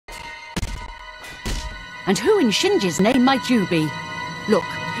And who in Shinji's name might you be? Look,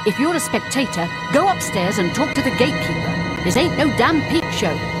 if you're a spectator, go upstairs and talk to the gatekeeper. This ain't no damn peep show.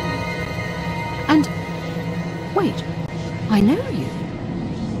 And... wait, I know you.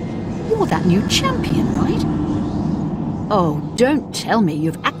 You're that new champion, right? Oh, don't tell me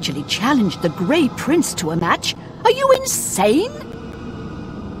you've actually challenged the Grey Prince to a match. Are you insane?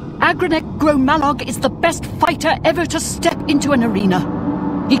 Agranek Gromalog is the best fighter ever to step into an arena.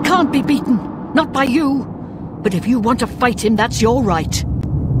 He can't be beaten, not by you. But if you want to fight him, that's your right.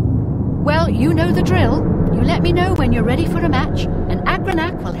 Well, you know the drill. You let me know when you're ready for a match, and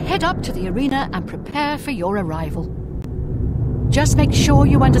Agranek will head up to the arena and prepare for your arrival. Just make sure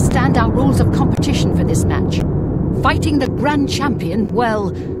you understand our rules of competition for this match. Fighting the Grand Champion, well,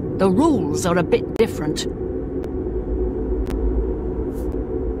 the rules are a bit different.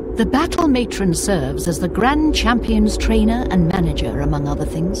 The Battle Matron serves as the Grand Champion's trainer and manager, among other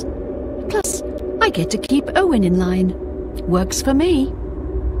things. Plus, I get to keep Owen in line. Works for me.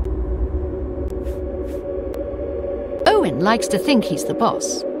 Owen likes to think he's the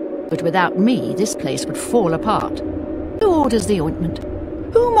boss, but without me, this place would fall apart. Who orders the ointment?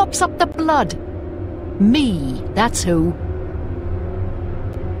 Who mops up the blood? Me, that's who.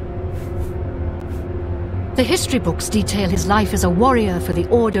 The history books detail his life as a warrior for the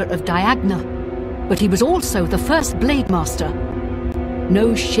Order of Diagna, but he was also the first Blade Master. No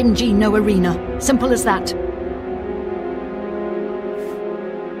Shinji, no arena. Simple as that.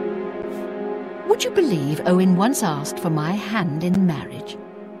 Would you believe Owen once asked for my hand in marriage?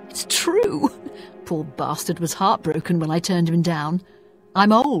 It's true. Poor bastard was heartbroken when I turned him down.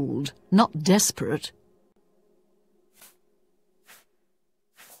 I'm old, not desperate.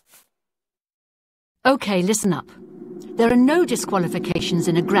 Okay, listen up. There are no disqualifications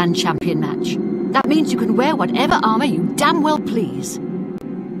in a Grand Champion match. That means you can wear whatever armor you damn well please.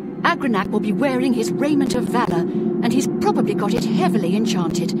 Agranek will be wearing his raiment of valor, and he's probably got it heavily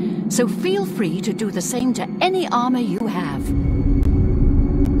enchanted, so feel free to do the same to any armor you have.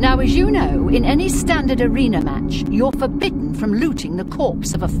 Now, as you know, in any standard arena match, you're forbidden from looting the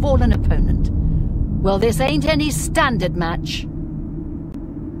corpse of a fallen opponent. Well, this ain't any standard match.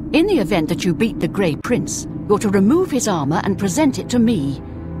 In the event that you beat the Grey Prince, you're to remove his armor and present it to me.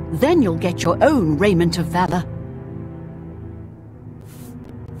 Then you'll get your own raiment of valor.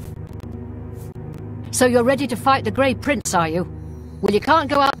 So you're ready to fight the Grey Prince, are you? Well, you can't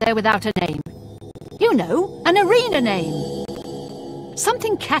go out there without a name. You know, an arena name.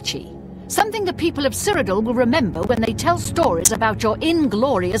 Something catchy. Something the people of Cyrodiil will remember when they tell stories about your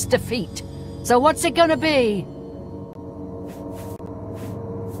inglorious defeat. So what's it gonna be?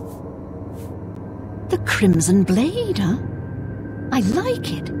 The Crimson Blade, huh? I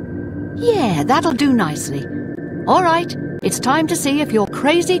like it. Yeah, that'll do nicely. All right, it's time to see if you're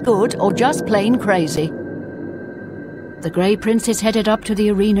crazy good or just plain crazy. The Grey Prince is headed up to the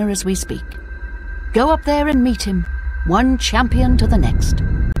arena as we speak. Go up there and meet him, one champion to the next.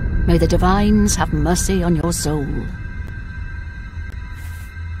 May the divines have mercy on your soul.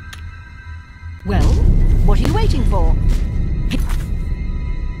 Well, what are you waiting for?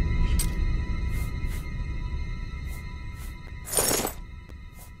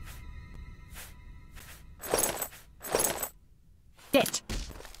 Get.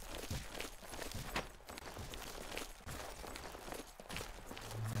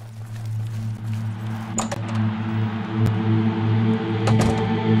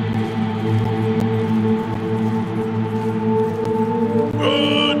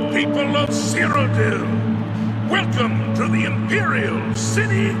 Good people of Cyrodiil, welcome to the Imperial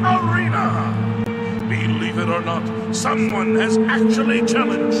City Arena. Believe it or not, someone has actually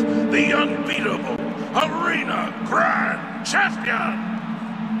challenged the unbeatable Arena Grand Champion.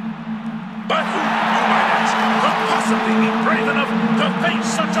 But who, you might ask, could possibly be brave enough to face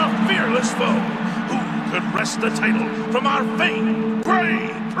such a fearless foe? Who could wrest the title from our famed Grey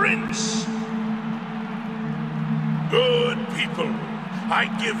Prince? Good people, I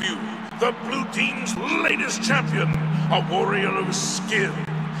give you the blue team's latest champion, a warrior of skill,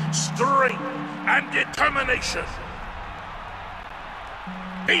 strength, and determination.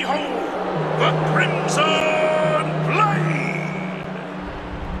 Behold, the Crimson Blade!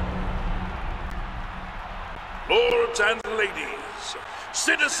 Lords and ladies,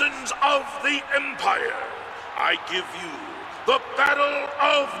 citizens of the Empire, I give you the Battle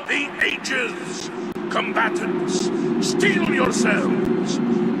of the Ages. Combatants, steel yourselves!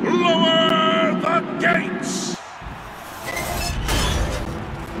 Lower the gates!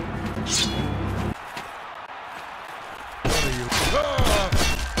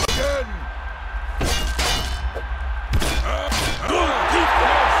 Good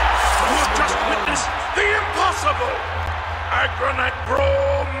people! You have just witnessed the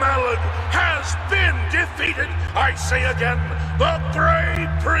defeated. I say again, the Grey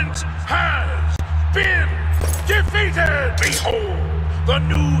Prince has been defeated! Behold, the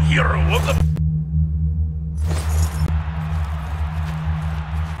new hero of the...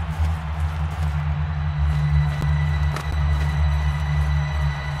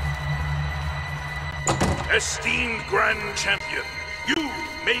 Esteemed Grand Champion, you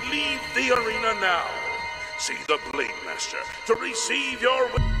may leave the arena now. See the Blade Master to receive your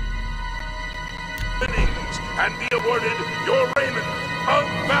winnings and be awarded your raiment of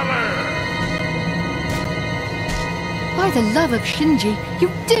valor. By the love of Shinji, you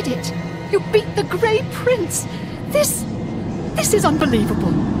did it! You beat the Grey Prince! This is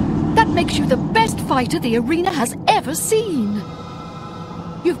unbelievable! That makes you the best fighter the arena has ever seen!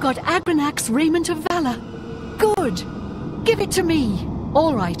 You've got Agranac's raiment of valor. Good! Give it to me!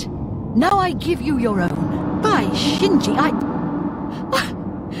 All right, now I give you your own. By Shinji,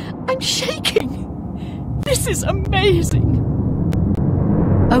 I'm shaking! This is amazing!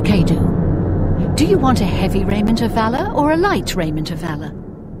 Okay, Do you want a heavy raiment of valor or a light raiment of valor?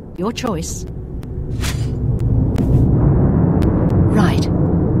 Your choice. Right.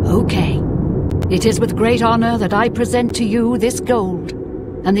 Okay. It is with great honor that I present to you this gold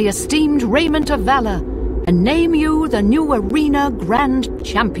and the esteemed raiment of valor and name you the new arena Grand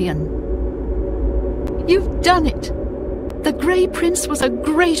Champion. You've done it! The Grey Prince was a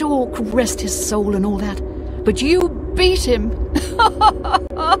great orc, rest his soul and all that, but you beat him!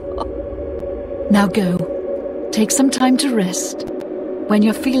 Now go. Take some time to rest. When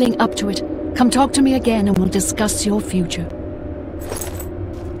you're feeling up to it, come talk to me again and we'll discuss your future.